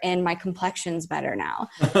looser and my complexion's better now.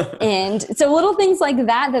 And so little things like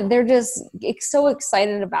that they're just so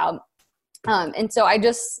excited about. And so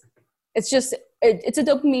it's a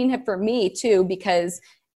dopamine hit for me too, because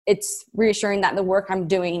it's reassuring that the work I'm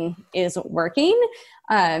doing is working.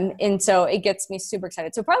 And so it gets me super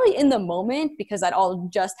excited. So probably in the moment, because that all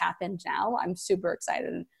just happened now, I'm super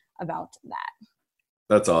excited about that.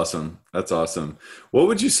 That's awesome. That's awesome. What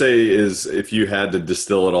would you say is, if you had to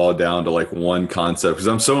distill it all down to like one concept,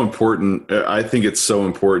 because I think it's so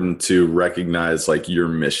important to recognize like your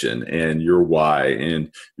mission and your why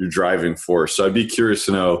and your driving force. So I'd be curious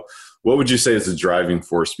to know, what would you say is the driving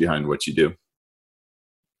force behind what you do?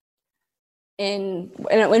 In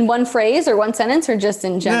one phrase or one sentence, or just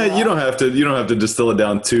in general? Yeah, you don't have to distill it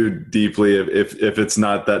down too deeply if it's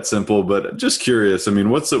not that simple, but just curious. I mean,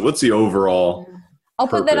 what's the overall I'll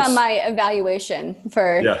put that on my evaluation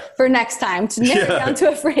for next time to narrow it down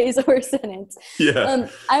to a phrase or a sentence. Yeah.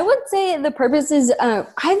 I would say the purpose is,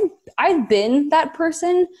 I've been that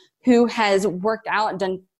person who has worked out and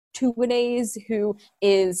done 2-a-days, who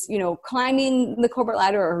is, climbing the corporate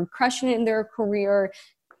ladder or crushing it in their career,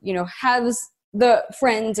 has the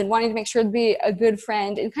friends and wanting to make sure to be a good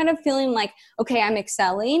friend and kind of feeling like, okay, I'm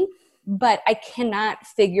excelling, but I cannot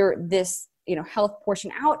figure this health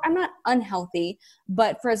portion out. I'm not unhealthy,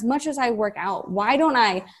 but for as much as I work out, why don't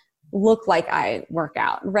I look like I work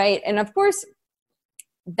out, right? And of course,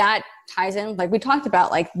 that ties in, like we talked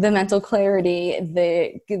about, like the mental clarity,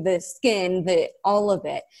 the skin, all of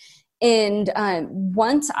it. And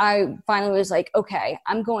once I finally was like, okay,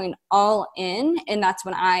 I'm going all in, and that's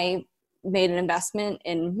when I made an investment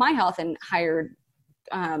in my health and hired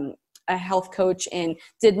a health coach and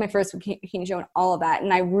did my first bikini show and all of that.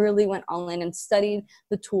 And I really went all in and studied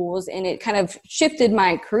the tools, and it kind of shifted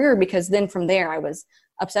my career, because then from there I was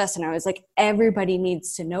obsessed and I was like, everybody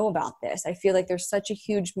needs to know about this. I feel like there's such a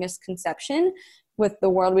huge misconception with the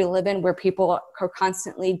world we live in, where people are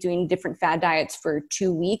constantly doing different fad diets for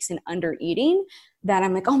 2 weeks and under eating, that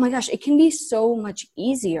I'm like, oh my gosh, it can be so much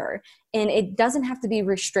easier. And it doesn't have to be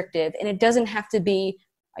restrictive, and it doesn't have to be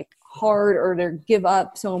like hard or to give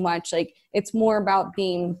up so much. Like, it's more about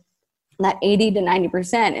being that 80 to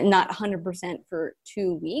 90% and not 100% for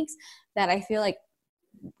 2 weeks, that I feel like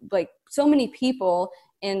so many people,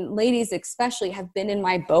 and ladies especially, have been in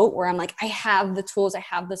my boat where I'm like, I have the tools, I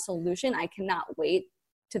have the solution. I cannot wait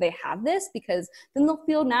do they have this? Because then they'll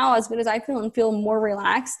feel now as good as I feel and feel more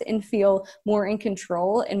relaxed and feel more in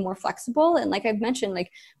control and more flexible. And like I've mentioned,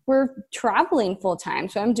 like we're traveling full time.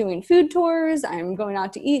 So I'm doing food tours, I'm going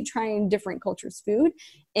out to eat, trying different cultures' food.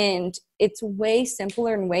 And it's way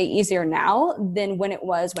simpler and way easier now than when it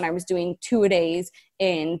was when I was doing 2-a-days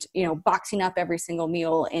and, you know, boxing up every single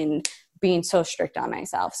meal and being so strict on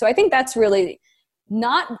myself. So I think that's really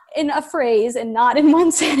not in a phrase and not in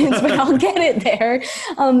one sentence, but I'll get it there,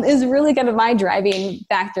 is really kind of my driving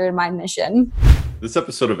factor in my mission. This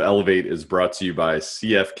episode of Elevate is brought to you by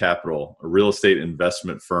CF Capital, a real estate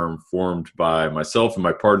investment firm formed by myself and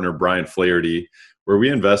my partner, Brian Flaherty, where we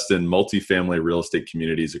invest in multifamily real estate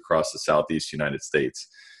communities across the Southeast United States.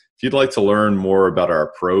 If you'd like to learn more about our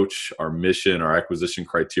approach, our mission, our acquisition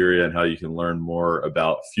criteria, and how you can learn more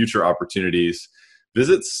about future opportunities,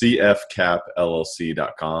 visit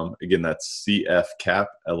cfcapllc.com. Again, that's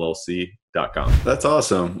cfcapllc.com. That's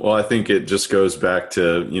awesome. Well, I think it just goes back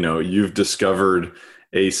to, you know, you've discovered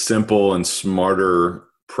a simple and smarter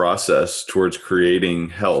process towards creating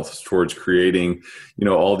health, towards creating, you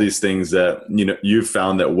know, all these things that, you know, you've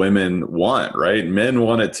found that women want, right? Men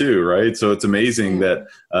want it too, right? So it's amazing that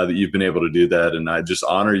that you've been able to do that. And I just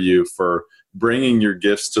honor you for bringing your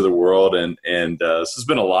gifts to the world. And this has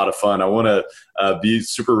been a lot of fun. I want to be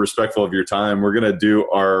super respectful of your time. We're going to do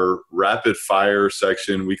our rapid fire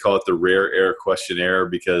section. We call it the Rare Air Questionnaire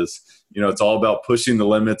because, you know, it's all about pushing the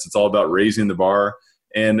limits. It's all about raising the bar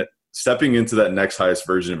and stepping into that next highest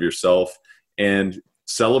version of yourself and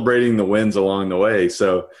celebrating the wins along the way.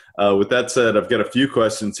 So with that said, I've got a few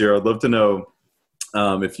questions here. I'd love to know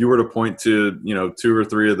if you were to point to, you know, 2 or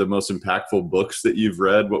 3 of the most impactful books that you've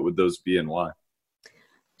read, what would those be and why?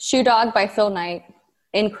 Shoe Dog by Phil Knight.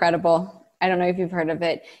 Incredible. I don't know if you've heard of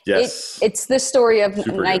it. Yes. It's the story of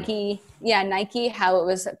Super Nike. Good. Yeah, Nike, how it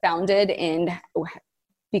was founded and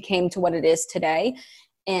became to what it is today.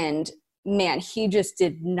 And man, he just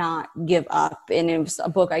did not give up. And it was a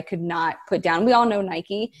book I could not put down. We all know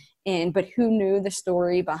Nike, but who knew the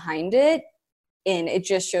story behind it? And it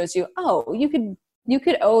just shows you, oh, you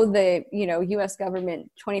could owe the, you know, U.S.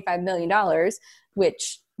 government $25 million,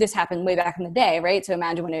 which this happened way back in the day, right? So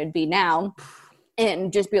imagine what it would be now,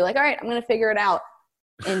 and just be like, all right, I'm going to figure it out,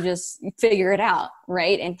 and just figure it out,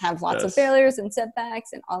 right? And have lots of failures and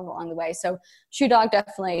setbacks and all along the way. So Shoe Dog,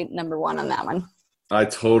 definitely number 1 on that one. I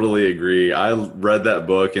totally agree. I read that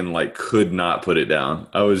book and like could not put it down.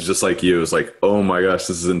 I was just like you. It was like, oh my gosh,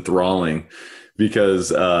 this is enthralling.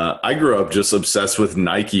 Because I grew up just obsessed with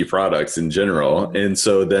Nike products in general. And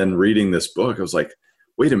so then reading this book, I was like,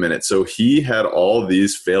 wait a minute. So he had all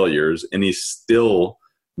these failures and he still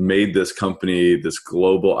made this company, this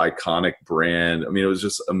global iconic brand. I mean, it was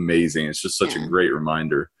just amazing. It's just such a great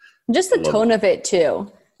reminder. Just the tone of it too.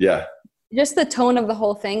 Yeah. Just the tone of the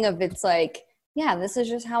whole thing of it's like, yeah, this is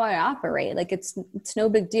just how I operate. Like it's no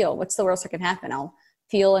big deal. What's the worst that can happen? I'll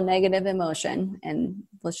feel a negative emotion and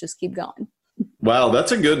let's just keep going. Wow,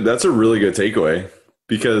 that's a really good takeaway,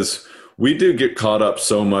 because we do get caught up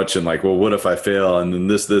so much in like, well, what if I fail and then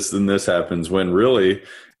this happens, when really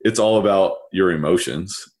it's all about your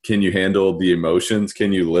emotions. Can you handle the emotions?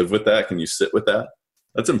 Can you live with that? Can you sit with that?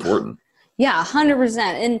 That's important. Yeah, 100%.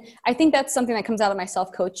 And I think that's something that comes out of my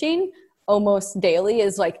self-coaching almost daily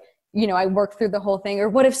is like, you know, I work through the whole thing, or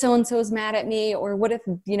what if so-and-so is mad at me, or what if,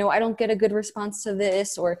 you know, I don't get a good response to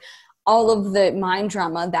this, or all of the mind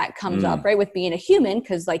drama that comes up, right, with being a human.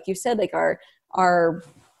 Because like you said, like our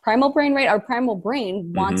primal brain, right, our primal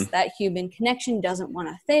brain wants that human connection, doesn't want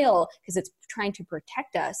to fail because it's trying to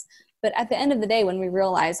protect us. But at the end of the day, when we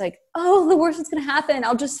realize like, oh, the worst that's going to happen,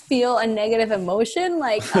 I'll just feel a negative emotion.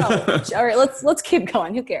 Like, oh, all right, let's keep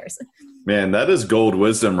going. Who cares? Man, that is gold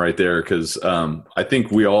wisdom right there. Because I think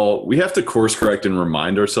we have to course correct and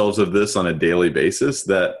remind ourselves of this on a daily basis,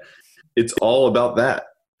 that it's all about that.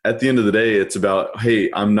 At the end of the day, it's about, hey,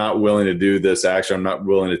 I'm not willing to do this action. I'm not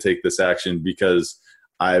willing to take this action because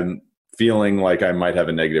I'm feeling like I might have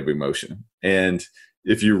a negative emotion. And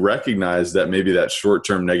if you recognize that maybe that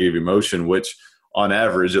short-term negative emotion, which on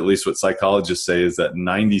average, at least what psychologists say, is that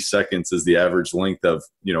 90 seconds is the average length of,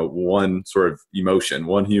 you know, one sort of emotion,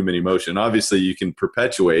 one human emotion. Obviously, you can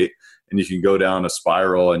perpetuate and you can go down a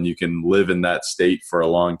spiral and you can live in that state for a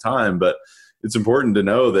long time. But it's important to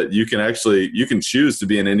know that you can choose to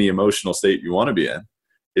be in any emotional state you want to be in.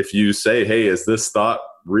 If you say, hey, is this thought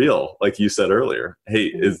real? Like you said earlier, hey,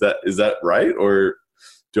 is that right? Or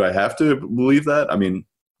do I have to believe that? I mean,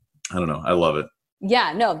 I don't know. I love it.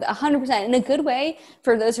 Yeah, no, 100%. In a good way,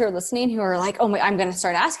 for those who are listening who are like, oh, I'm going to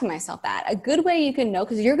start asking myself that. A good way you can know,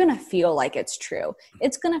 because you're going to feel like it's true.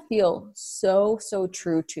 It's going to feel so, so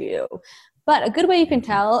true to you. But a good way you can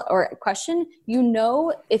tell or question,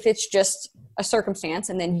 if it's just a circumstance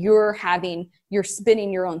and then you're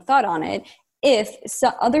spinning your own thought on it, if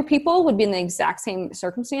other people would be in the exact same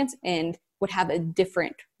circumstance and would have a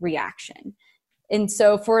different reaction. And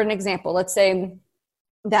so for an example, let's say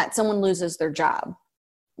that someone loses their job,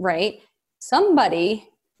 right? It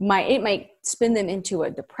might spin them into a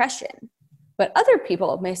depression. But other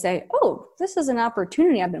people may say, oh, this is an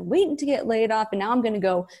opportunity. I've been waiting to get laid off, and now I'm going to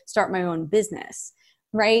go start my own business,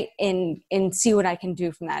 right? And see what I can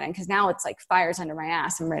do from that end, because now it's like fires under my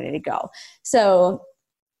ass. I'm ready to go. So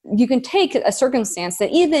you can take a circumstance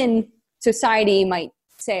that even society might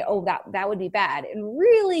say, oh, that would be bad, and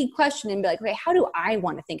really question and be like, okay, how do I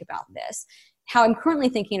want to think about this? How I'm currently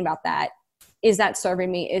thinking about that, is that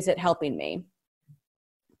serving me? Is it helping me?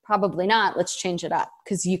 Probably not. Let's change it up,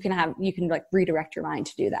 because you can like redirect your mind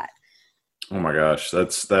to do that. Oh my gosh,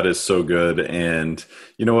 that is so good. And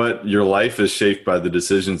you know what? Your life is shaped by the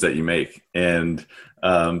decisions that you make. And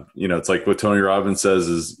it's like what Tony Robbins says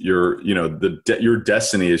is your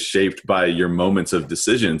destiny is shaped by your moments of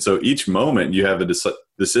decision. So each moment you have a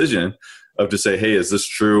decision of to say, hey, is this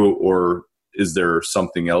true, or is there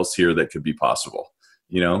something else here that could be possible?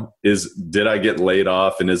 Did I get laid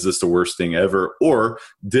off, and is this the worst thing ever? Or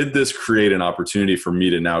did this create an opportunity for me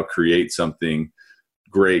to now create something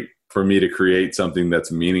great, for me to create something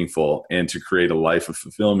that's meaningful, and to create a life of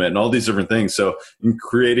fulfillment, and all these different things. So in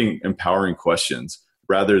creating empowering questions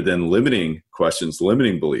rather than limiting questions,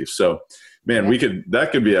 limiting beliefs. So man,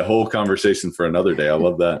 that could be a whole conversation for another day. I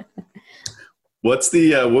love that. What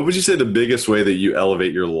would you say the biggest way that you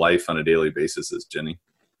elevate your life on a daily basis is, Jenny?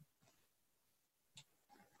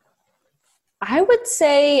 I would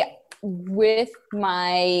say with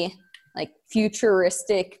my like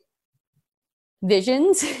futuristic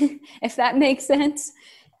visions, if that makes sense.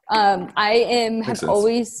 And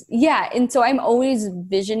so I'm always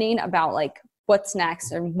visioning about like what's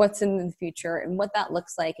next and what's in the future and what that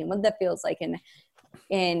looks like and what that feels like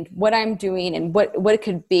and what I'm doing and what it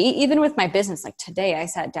could be. Even with my business, like today I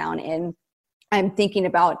sat down and I'm thinking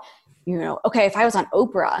about, okay, if I was on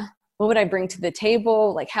Oprah, what would I bring to the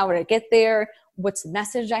table? Like, how would I get there? What's the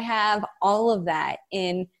message I have? All of that.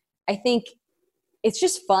 And I think it's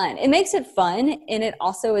just fun. It makes it fun. And it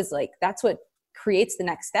also is like, that's what creates the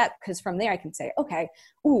next step. Because from there I can say, okay,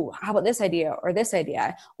 how about this idea or this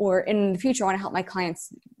idea? Or in the future, I want to help my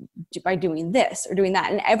clients by doing this or doing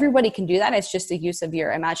that. And everybody can do that. It's just a use of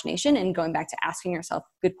your imagination and going back to asking yourself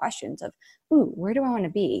good questions of, where do I want to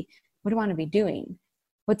be? What do I want to be doing?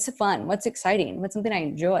 What's fun? What's exciting? What's something I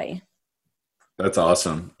enjoy? That's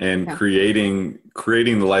awesome. And creating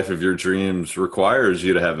the life of your dreams requires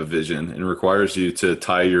you to have a vision and requires you to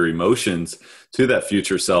tie your emotions to that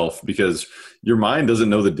future self, because your mind doesn't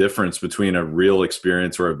know the difference between a real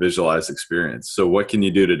experience or a visualized experience. So what can you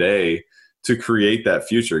do today to create that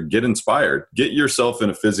future? Get inspired. Get yourself in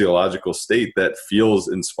a physiological state that feels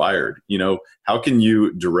inspired. How can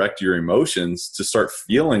you direct your emotions to start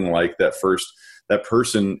feeling like that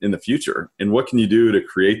person in the future? And what can you do to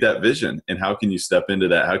create that vision? And how can you step into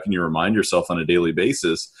that? How can you remind yourself on a daily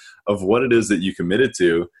basis of what it is that you committed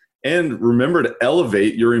to? And remember to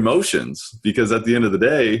elevate your emotions, because at the end of the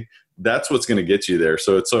day, that's what's going to get you there.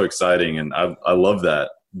 So it's so exciting. And I love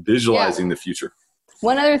that, visualizing the future.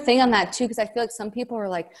 One other thing on that too, because I feel like some people are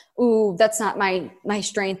like, ooh, that's not my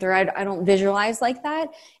strength, or I don't visualize like that.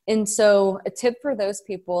 And so a tip for those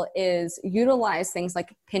people is utilize things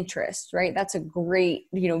like Pinterest, right? That's a great,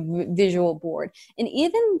 visual board. And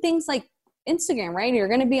even things like Instagram, right? You're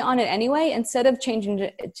going to be on it anyway. Instead of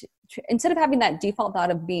having that default thought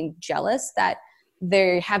of being jealous that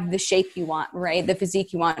they have the shape you want, right? The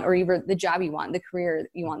physique you want, or even the job you want, the career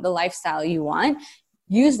you want, the lifestyle you want.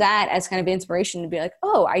 Use that as kind of inspiration to be like,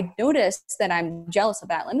 I noticed that I'm jealous of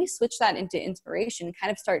that. Let me switch that into inspiration and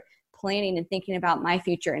kind of start planning and thinking about my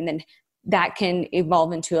future. And then that can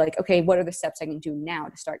evolve into like, okay, what are the steps I can do now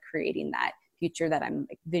to start creating that future that I'm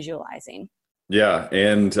visualizing? Yeah.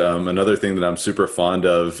 And another thing that I'm super fond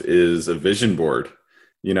of is a vision board.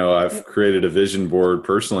 I've created a vision board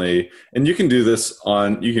personally, and you can do this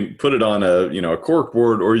you can put it on a cork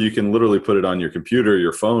board, or you can literally put it on your computer,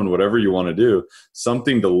 your phone, whatever you want to do,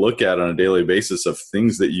 something to look at on a daily basis of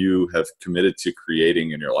things that you have committed to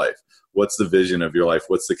creating in your life. What's the vision of your life?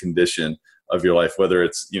 What's the condition of your life? Whether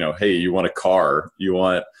it's, hey, you want a car, you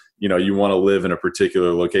want to live in a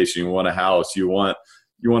particular location, you want a house, you want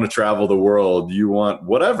to travel the world, you want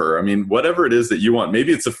whatever. I mean, whatever it is that you want,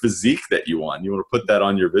 maybe it's a physique that you want. You want to put that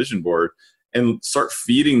on your vision board and start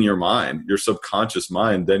feeding your mind. Your subconscious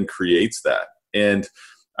mind then creates that. And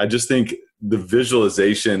I just think the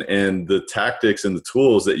visualization and the tactics and the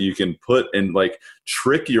tools that you can put and like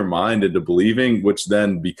trick your mind into believing, which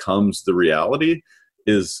then becomes the reality,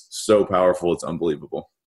 is so powerful. It's unbelievable.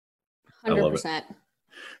 100%. I love it.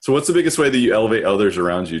 So what's the biggest way that you elevate others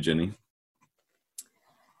around you, Jenny?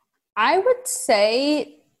 I would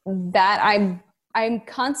say that I'm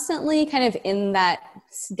constantly kind of in that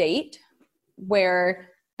state where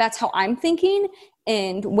that's how I'm thinking.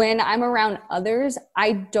 And when I'm around others,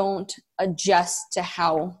 I don't adjust to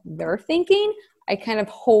how they're thinking. I kind of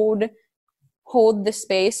hold the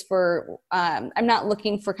space for, I'm not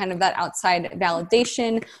looking for kind of that outside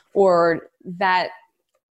validation or that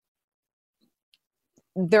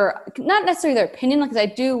they're not necessarily their opinion, because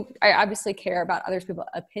I obviously care about other people's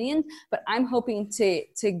opinions, but I'm hoping to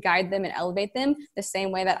guide them and elevate them the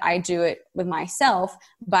same way that I do it with myself,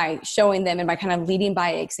 by showing them and by kind of leading by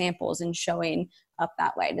examples and showing up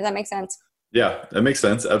that way. Does that make sense? Yeah, that makes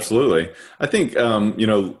sense. Absolutely. I think,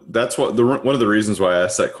 that's what one of the reasons why I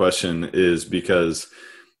asked that question is because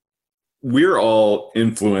we're all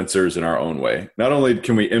influencers in our own way. Not only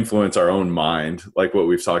can we influence our own mind, like what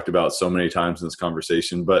we've talked about so many times in this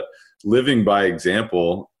conversation, but living by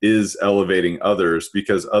example is elevating others,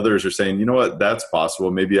 because others are saying, you know what, that's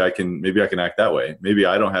possible. Maybe I can act that way. Maybe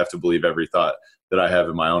I don't have to believe every thought that I have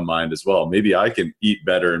in my own mind as well. Maybe I can eat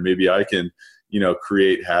better, and maybe I can,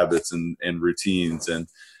 create habits and routines. And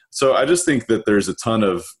so I just think that there's a ton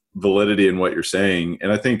of validity in what you're saying.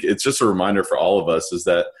 And I think it's just a reminder for all of us is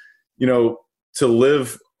that, to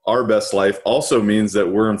live our best life also means that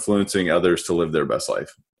we're influencing others to live their best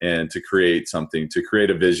life and to create something, to create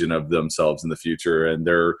a vision of themselves in the future and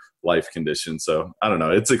their life conditions. So I don't know,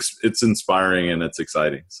 it's inspiring and it's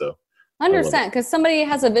exciting. So 100%, because somebody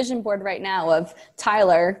has a vision board right now of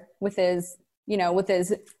Tyler with his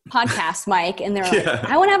podcast mic, and they're like,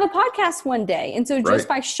 I want to have a podcast one day. And so just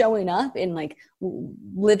by showing up and like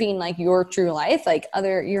living like your true life, like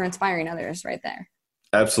you're inspiring others right there.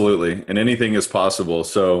 Absolutely. And anything is possible.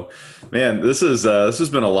 So, man, this has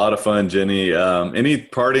been a lot of fun, Jenny. Any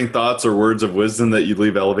parting thoughts or words of wisdom that you'd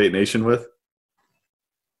leave Elevate Nation with?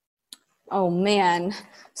 Oh, man.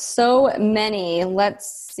 So many.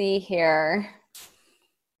 Let's see here.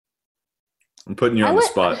 I'm putting you on the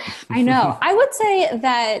spot. I know. I would say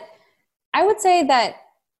that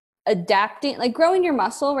adapting, like growing your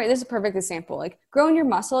muscle, right? This is a perfect example. Like growing your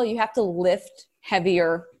muscle, you have to lift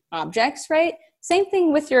heavier objects, right? Same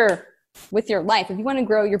thing with your life. If you want to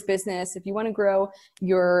grow your business, if you want to grow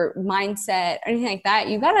your mindset, anything like that,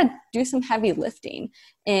 you got to do some heavy lifting.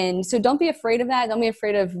 And so don't be afraid of that. Don't be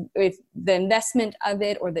afraid of the investment of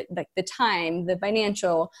it, or the time, the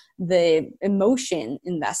financial, the emotion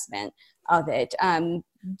investment of it.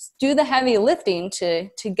 Do the heavy lifting to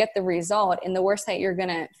get the result. And the worst that you're going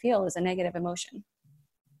to feel is a negative emotion.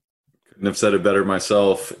 Couldn't have said it better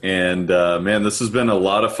myself. And man, this has been a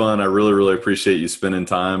lot of fun. I really, really appreciate you spending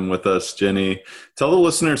time with us, Jenny. Tell the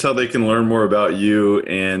listeners how they can learn more about you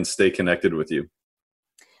and stay connected with you.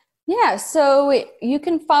 Yeah, so you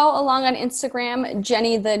can follow along on Instagram,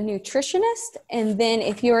 Jenny the Nutritionist. And then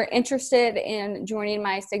if you're interested in joining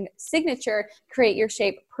my signature Create Your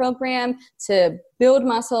Shape program to build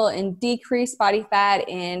muscle and decrease body fat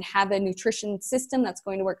and have a nutrition system that's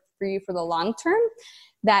going to work for you for the long term,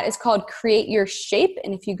 that is called Create Your Shape.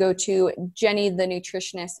 And if you go to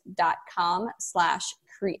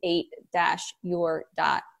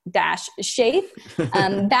jennythenutritionist.com/create-your-shape,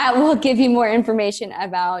 that will give you more information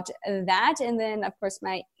about that. And then, of course,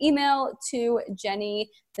 my email to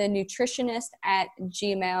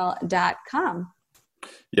jennythenutritionist@gmail.com.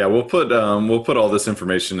 Yeah, we'll put all this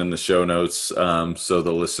information in the show notes so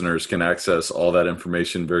the listeners can access all that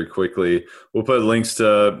information very quickly. We'll put links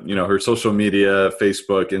to her social media,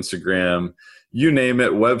 Facebook, Instagram, you name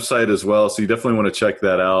it, website as well. So you definitely want to check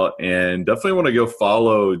that out, and definitely want to go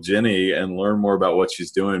follow Jenny and learn more about what she's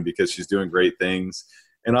doing, because she's doing great things.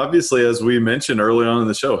 And obviously, as we mentioned early on in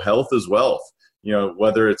the show, health is wealth.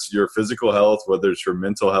 Whether it's your physical health, whether it's your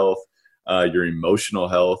mental health, your emotional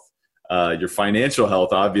health. Your financial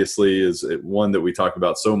health obviously is one that we talk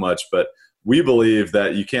about so much, but we believe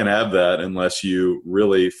that you can't have that unless you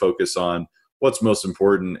really focus on what's most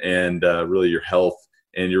important, and really your health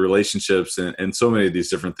and your relationships, and so many of these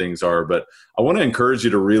different things are. But I want to encourage you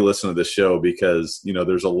to re-listen to the show, because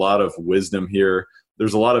there's a lot of wisdom here.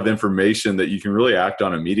 There's a lot of information that you can really act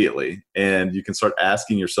on immediately, and you can start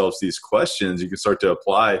asking yourselves these questions. You can start to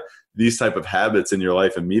apply these type of habits in your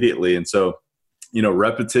life immediately. And so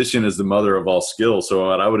repetition is the mother of all skills. So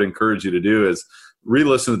what I would encourage you to do is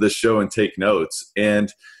re-listen to this show and take notes.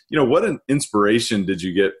 And, what an inspiration did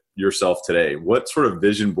you get yourself today? What sort of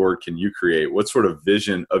vision board can you create? What sort of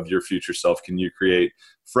vision of your future self can you create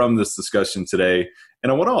from this discussion today?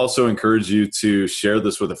 And I want to also encourage you to share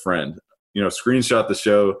this with a friend. Screenshot the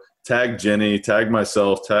show, tag Jenny, tag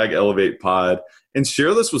myself, tag Elevate Pod, and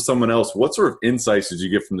share this with someone else. What sort of insights did you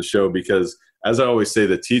get from the show? Because as I always say,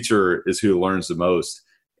 the teacher is who learns the most.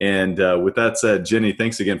 And with that said, Jenny,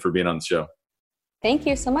 thanks again for being on the show. Thank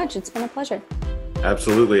you so much. It's been a pleasure.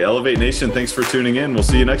 Absolutely. Elevate Nation, thanks for tuning in. We'll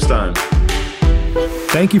see you next time.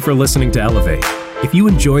 Thank you for listening to Elevate. If you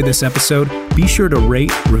enjoyed this episode, be sure to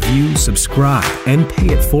rate, review, subscribe, and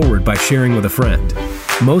pay it forward by sharing with a friend.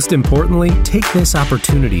 Most importantly, take this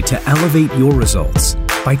opportunity to elevate your results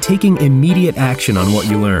by taking immediate action on what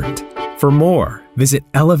you learned. For more, visit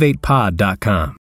elevatepod.com.